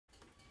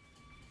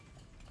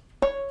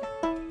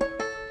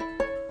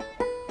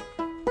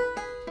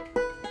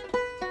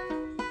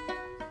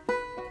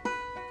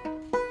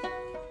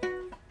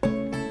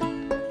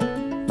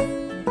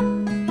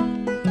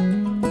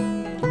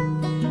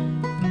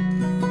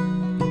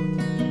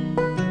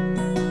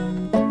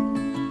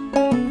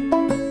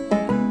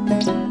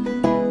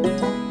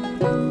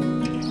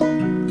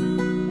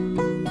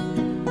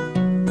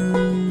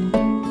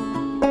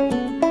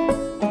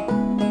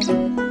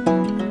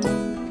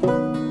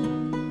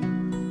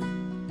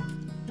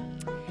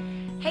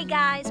Hey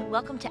guys,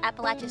 welcome to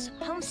Appalachia's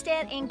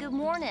Homestead and good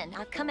morning.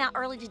 I've come out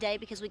early today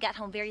because we got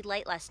home very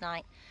late last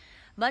night.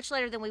 Much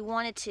later than we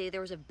wanted to. There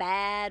was a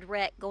bad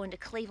wreck going to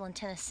Cleveland,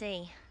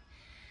 Tennessee.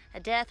 A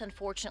death,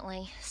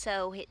 unfortunately,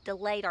 so it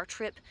delayed our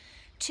trip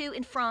to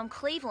and from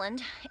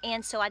Cleveland,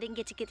 and so I didn't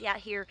get to get out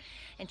here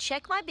and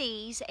check my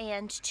bees,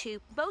 and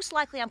most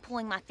likely I'm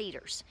pulling my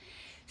feeders.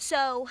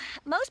 So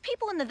most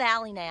people in the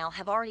valley now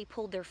have already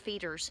pulled their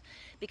feeders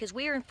because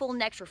we are in full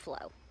nectar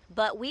flow.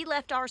 But we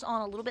left ours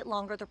on a little bit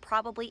longer. They're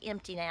probably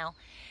empty now.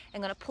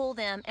 I'm gonna pull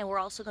them, and we're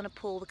also gonna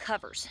pull the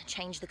covers,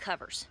 change the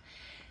covers.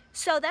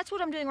 So that's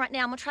what I'm doing right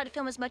now. I'm gonna try to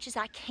film as much as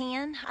I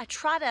can. I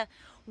try to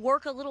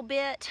work a little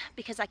bit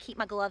because I keep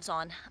my gloves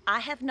on. I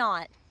have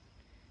not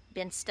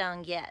been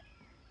stung yet.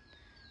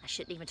 I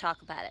shouldn't even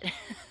talk about it.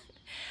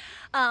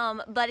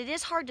 But it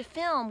is hard to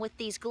film with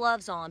these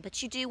gloves on,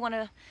 but you do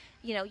wanna,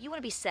 you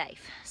wanna be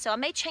safe. So I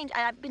may change,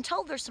 I've been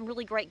told there's some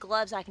really great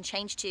gloves I can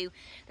change to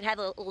that have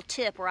a little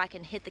tip where I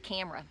can hit the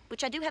camera,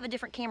 which I do have a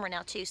different camera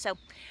now too, so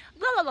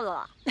blah, blah,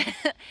 blah,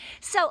 blah.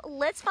 So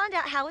let's find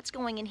out how it's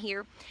going in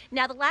here.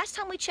 Now the last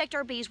time we checked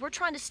our bees, we're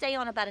trying to stay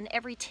on about an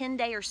every 10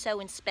 day or so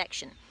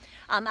inspection.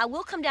 I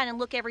will come down and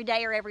look every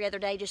day or every other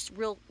day, just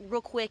real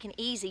quick and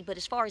easy, but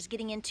as far as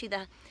getting into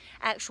the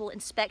actual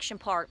inspection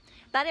part,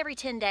 about every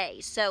 10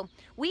 days. So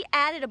we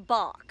added a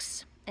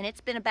box, and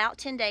it's been about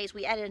 10 days.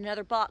 We added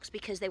another box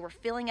because they were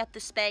filling up the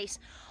space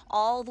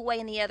all the way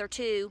in the other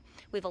two.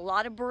 We have a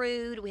lot of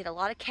brood, we had a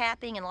lot of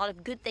capping, and a lot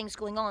of good things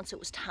going on, so it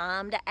was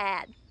time to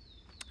add.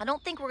 I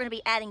don't think we're going to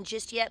be adding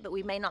just yet, but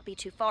we may not be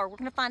too far. We're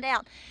going to find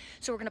out.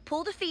 So we're going to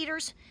pull the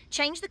feeders,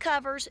 change the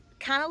covers,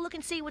 kind of look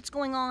and see what's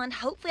going on.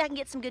 Hopefully I can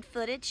get some good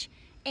footage,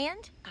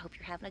 and I hope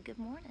you're having a good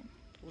morning.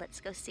 Let's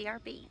go see our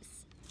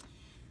bees.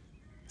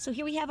 So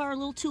here we have our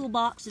little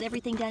toolbox with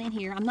everything down in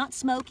here. I'm not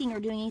smoking or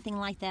doing anything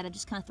like that. I'm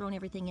just kind of throwing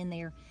everything in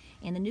there.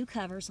 And the new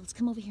covers. Let's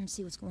come over here and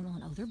see what's going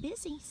on. Oh, they're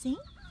busy. See?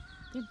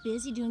 They're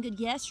busy doing good.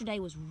 Yesterday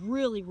was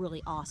really,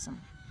 really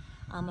awesome.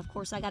 Of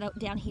course, I got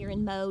down here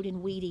and mowed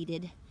and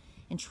weed-eated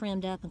and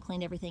trimmed up and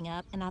cleaned everything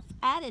up, and I've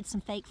added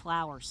some fake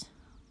flowers.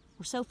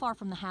 We're so far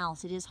from the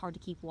house, it is hard to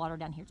keep water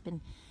down here. It's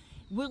been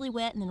really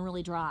wet and then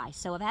really dry.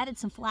 So I've added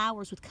some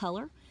flowers with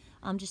color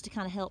just to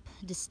kind of help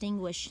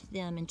distinguish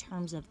them in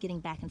terms of getting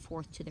back and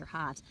forth to their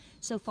hives.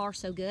 So far,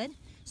 so good.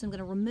 So I'm going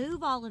to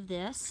remove all of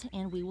this,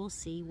 and we will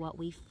see what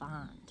we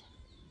find.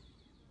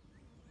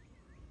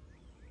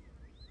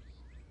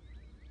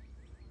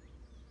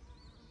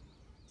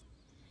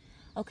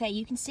 Okay,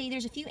 you can see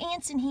there's a few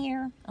ants in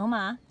here. Oh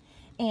my.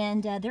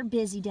 And they're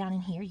busy down in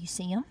here. You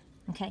see them,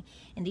 okay?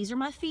 And these are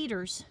my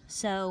feeders,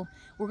 so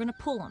we're going to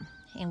pull them,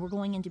 and we're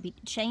going to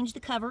change the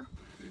cover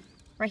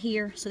right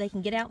here so they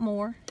can get out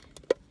more.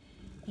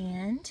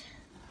 And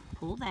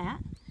pull that.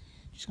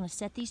 Just going to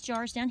set these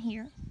jars down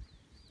here.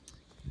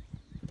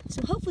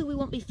 So hopefully we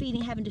won't be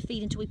having to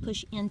feed until we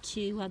push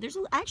into.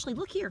 Actually,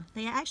 look here.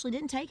 They actually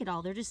didn't take it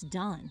all. They're just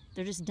done.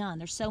 They're just done.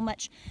 There's so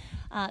much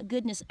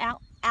goodness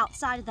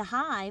outside of the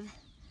hive.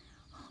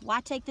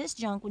 Why take this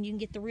junk when you can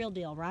get the real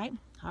deal, right?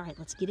 All right,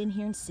 let's get in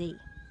here and see.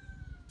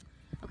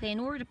 Okay, in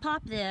order to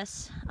pop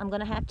this, I'm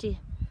gonna have to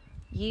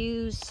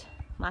use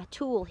my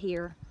tool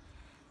here.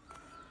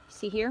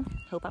 See here?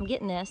 Hope I'm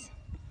getting this.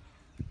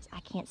 I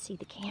can't see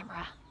the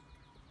camera.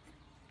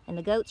 And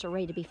the goats are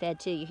ready to be fed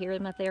too. You hear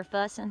them up there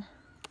fussing?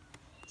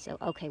 So,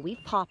 okay,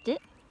 we've popped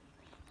it,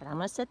 but I'm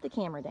gonna set the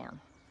camera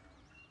down.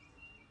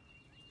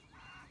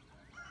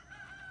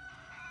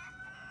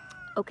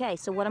 Okay,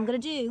 so what I'm gonna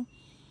do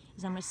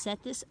is I'm going to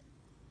set this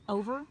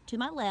over to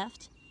my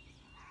left.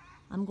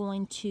 I'm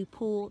going to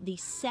pull the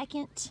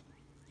second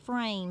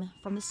frame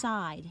from the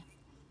side.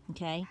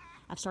 Okay,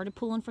 I've started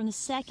pulling from the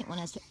second one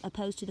as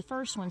opposed to the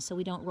first one, so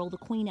we don't roll the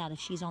queen out if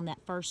she's on that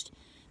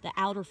the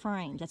outer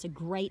frame. That's a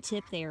great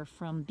tip there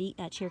from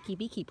Cherokee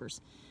beekeepers.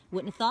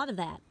 Wouldn't have thought of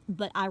that,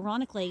 but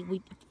ironically,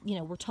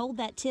 we're told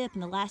that tip,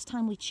 and the last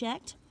time we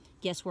checked,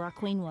 guess where our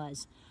queen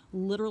was?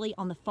 Literally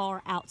on the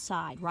far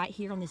outside, right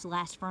here on these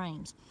last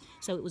frames.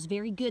 So it was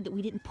very good that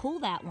we didn't pull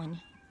that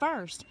one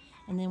first,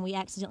 and then we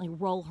accidentally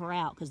roll her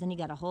out, because then you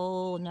got a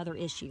whole another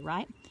issue,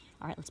 right?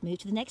 All right, let's move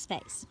to the next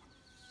phase.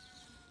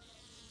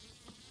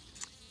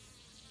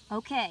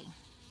 Okay,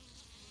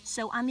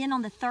 so I'm in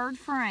on the third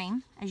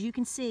frame. As you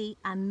can see,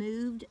 I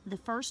moved the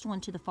first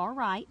one to the far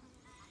right.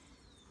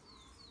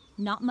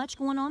 Not much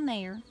going on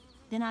there.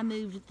 Then I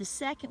moved the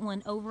second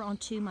one over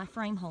onto my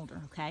frame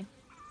holder, okay?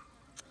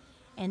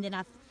 And then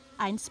I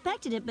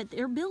inspected it, but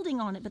they're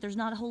building on it, but there's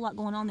not a whole lot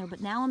going on there.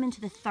 But now I'm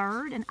into the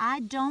third, and I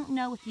don't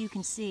know if you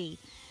can see,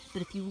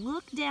 but if you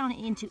look down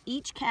into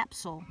each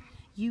capsule,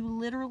 you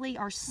literally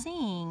are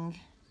seeing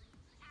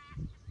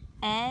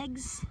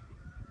eggs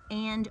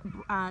and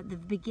the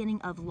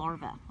beginning of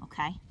larvae,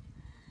 okay?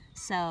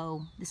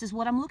 So this is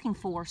what I'm looking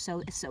for.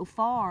 So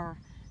far,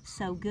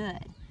 so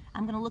good.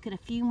 I'm gonna look at a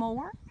few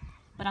more,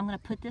 but I'm gonna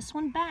put this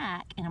one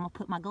back, and I'm gonna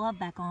put my glove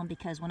back on,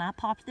 because when I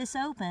popped this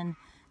open,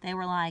 they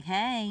were like,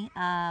 hey,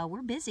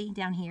 we're busy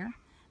down here.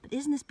 But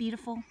isn't this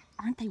beautiful?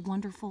 Aren't they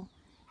wonderful?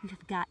 You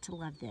have got to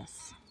love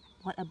this.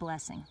 What a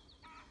blessing.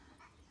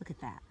 Look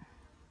at that.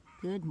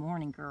 Good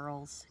morning,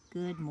 girls.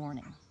 Good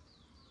morning.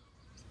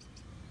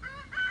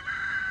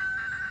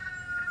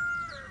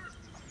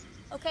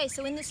 Okay,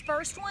 so in this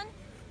first one,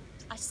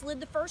 I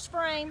slid the first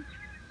frame,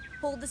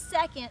 pulled the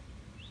second,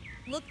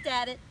 looked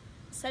at it,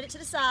 set it to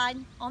the side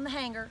on the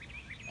hanger,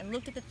 and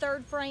looked at the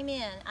third frame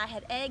in. I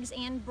had eggs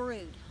and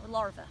brood, or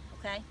larvae,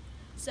 okay?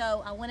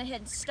 So I went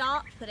ahead and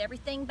stopped, put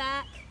everything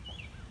back,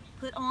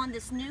 put on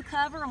this new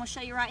cover, I'm gonna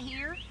show you right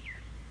here,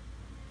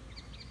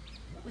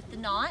 with the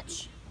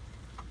notch,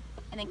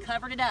 and then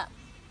covered it up.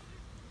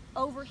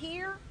 Over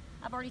here,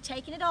 I've already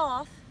taken it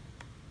off,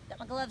 got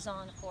my gloves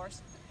on, of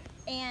course,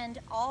 and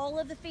all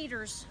of the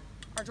feeders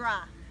are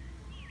dry,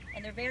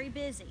 and they're very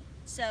busy.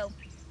 So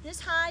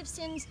this hive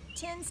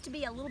tends to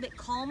be a little bit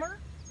calmer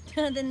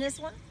than this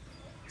one,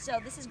 so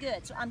this is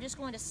good. So I'm just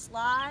going to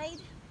slide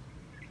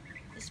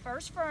this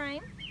first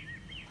frame,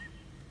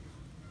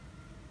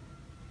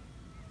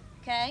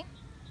 okay,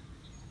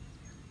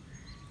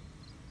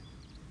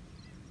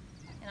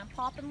 and I'm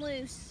popping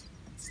loose.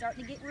 It's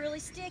starting to get really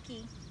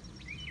sticky.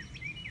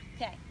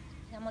 Okay,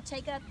 now I'm going to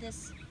take up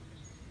this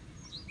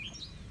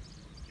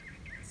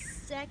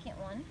second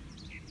one.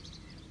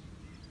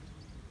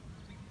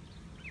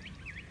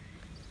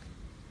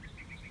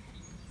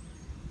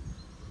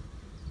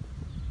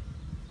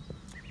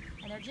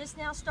 And they're just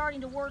now starting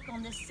to work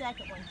on this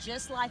second one,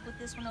 just like with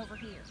this one over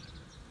here.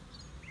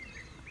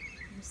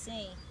 You can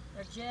see,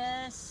 they're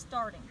just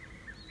starting.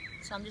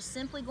 So I'm just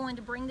simply going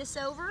to bring this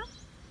over.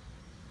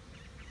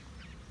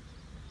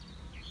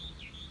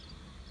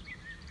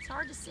 It's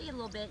hard to see a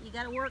little bit. You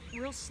got to work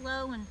real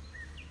slow and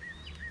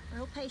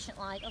real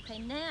patient-like. Okay,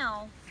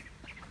 now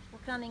we're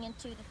coming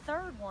into the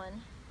third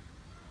one.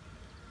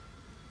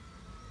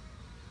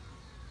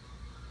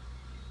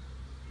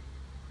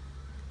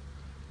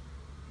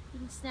 You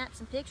can snap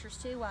some pictures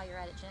too while you're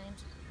at it,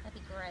 James. That'd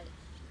be great.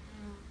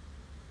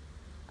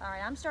 All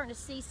right, I'm starting to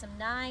see some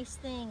nice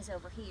things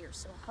over here,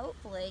 so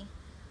hopefully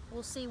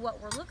we'll see what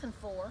we're looking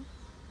for.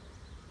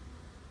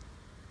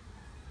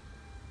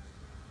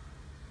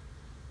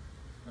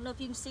 I don't know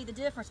if you can see the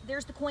difference.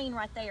 There's the queen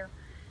right there.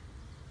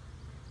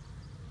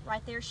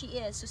 Right there she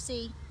is. So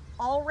see,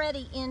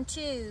 already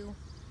into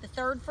the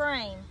third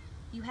frame,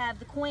 you have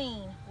the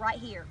queen right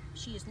here.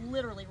 She is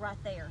literally right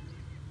there.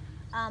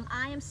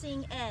 I am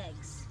seeing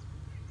eggs,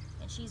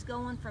 and she's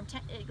going from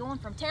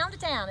town to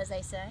town, as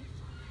they say.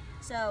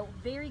 So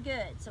very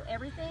good. So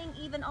everything,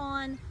 even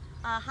on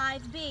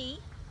hive B,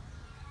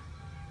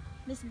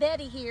 Miss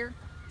Betty here.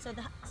 So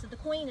the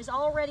queen is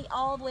already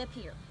all the way up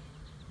here,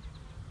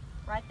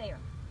 right there.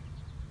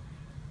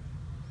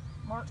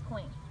 Marked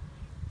queen.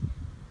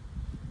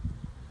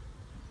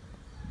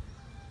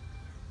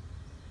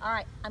 All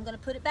right, I'm going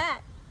to put it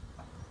back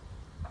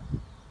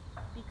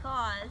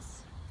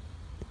because,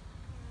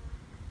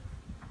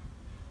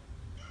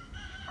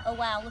 oh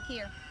wow, look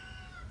here.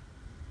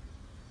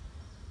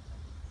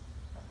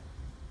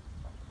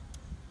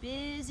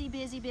 Busy,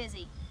 busy,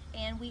 busy.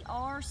 And we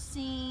are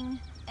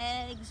seeing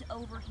eggs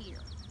over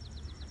here.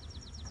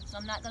 So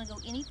I'm not going to go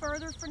any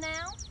further for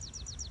now.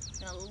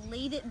 I'm going to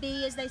leave it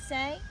be, as they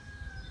say.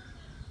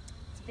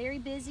 It's very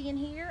busy in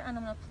here, and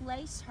I'm going to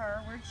place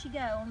her. Where did she go?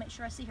 I want to make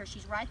sure I see her.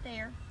 She's right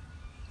there.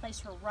 Place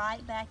her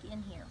right back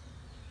in here.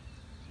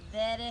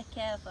 Very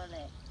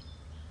carefully.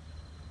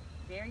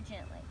 Very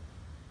gently.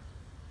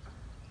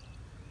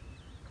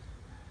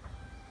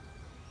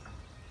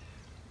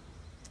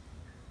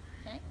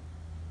 Okay.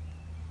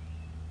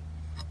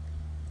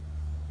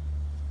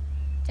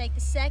 Take the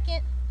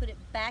second, put it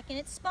back in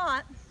its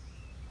spot.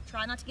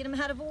 Try not to get them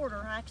out of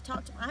order. I have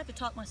to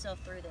talk myself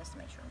through this to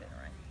make sure I'm doing it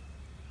right.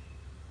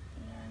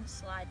 And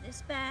slide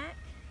this back.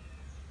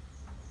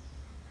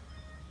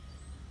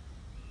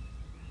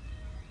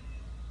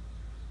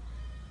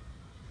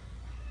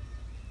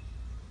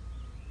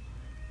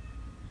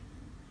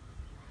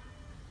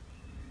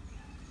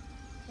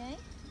 Okay,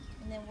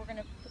 and then we're going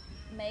to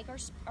make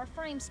our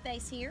frame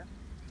space here,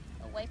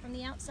 away from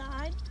the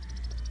outside,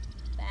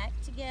 back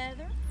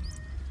together.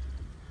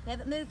 We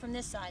haven't moved from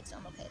this side, so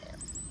I'm okay there.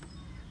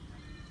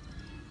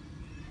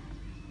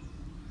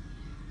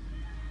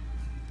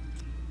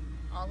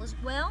 All is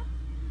well.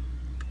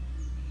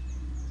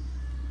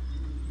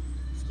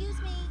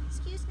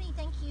 Excuse me,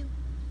 thank you.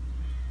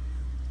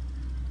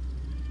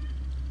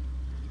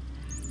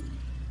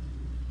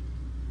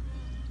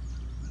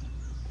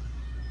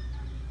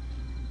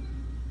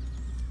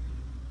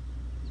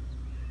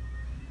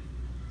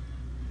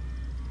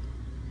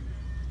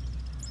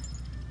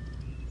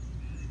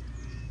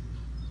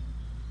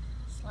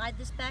 Slide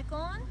this back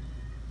on,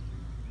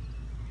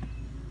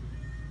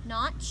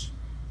 notch,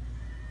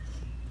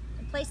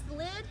 and place the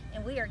lid,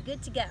 and we are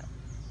good to go.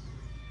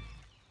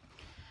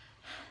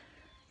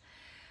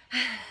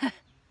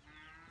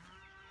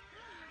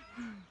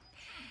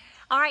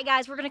 All right,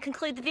 guys, we're going to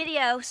conclude the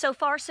video. So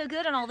far, so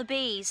good on all the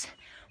bees.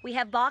 We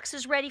have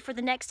boxes ready for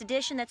the next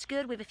edition. That's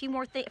good. We have a few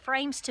more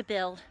frames to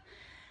build,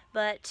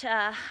 but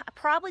I'm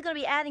probably going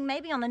to be adding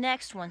maybe on the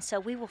next one, so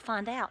we will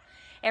find out.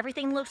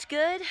 Everything looks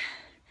good.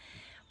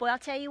 Boy, I'll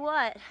tell you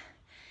what,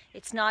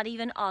 it's not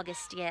even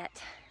August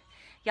yet.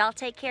 Y'all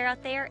take care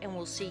out there, and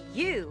we'll see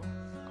you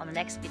on the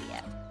next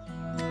video.